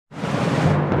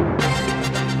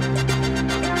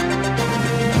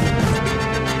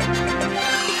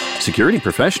Security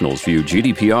professionals view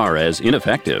GDPR as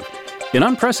ineffective. An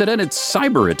unprecedented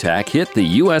cyber attack hit the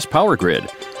U.S. power grid.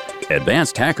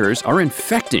 Advanced hackers are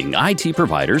infecting IT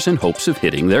providers in hopes of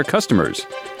hitting their customers.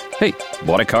 Hey,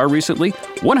 bought a car recently?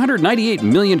 198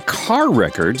 million car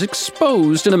records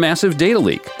exposed in a massive data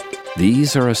leak.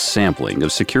 These are a sampling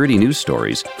of security news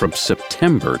stories from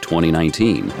September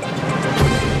 2019.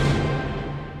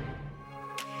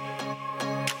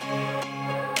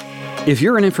 If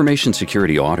you're an information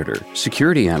security auditor,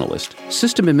 security analyst,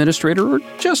 system administrator, or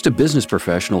just a business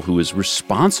professional who is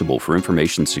responsible for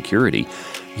information security,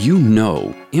 you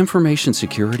know information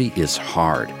security is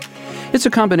hard. It's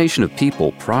a combination of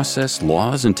people, process,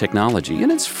 laws, and technology,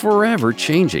 and it's forever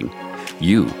changing.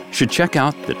 You should check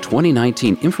out the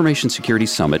 2019 Information Security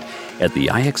Summit at the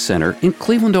IX Center in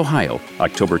Cleveland, Ohio,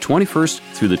 October 21st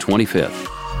through the 25th.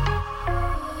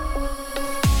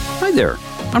 Hi there,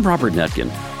 I'm Robert Netkin,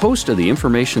 host of the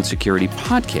Information Security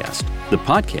Podcast, the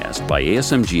podcast by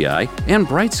ASMGI and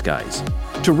Bright Skies.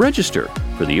 To register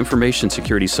for the Information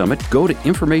Security Summit, go to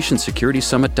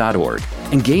informationsecuritysummit.org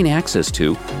and gain access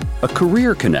to a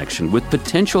career connection with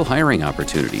potential hiring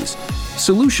opportunities,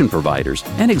 solution providers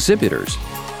and exhibitors,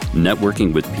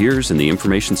 networking with peers in the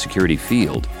information security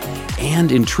field,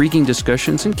 and intriguing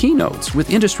discussions and keynotes with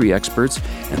industry experts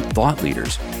and thought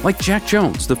leaders like Jack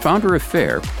Jones, the founder of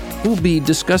FAIR, who will be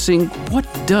discussing what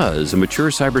does a mature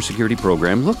cybersecurity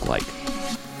program look like.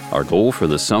 Our goal for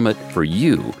the summit for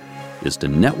you is to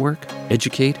network,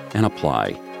 educate, and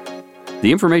apply.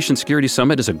 The Information Security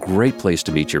Summit is a great place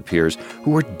to meet your peers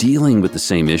who are dealing with the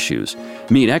same issues,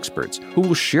 meet experts who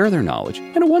will share their knowledge,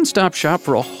 and a one-stop shop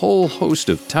for a whole host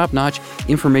of top-notch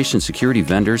information security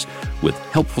vendors with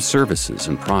helpful services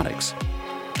and products.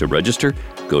 To register,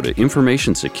 go to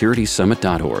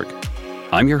informationsecuritysummit.org.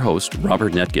 I'm your host,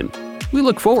 Robert Netkin. We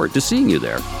look forward to seeing you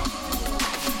there.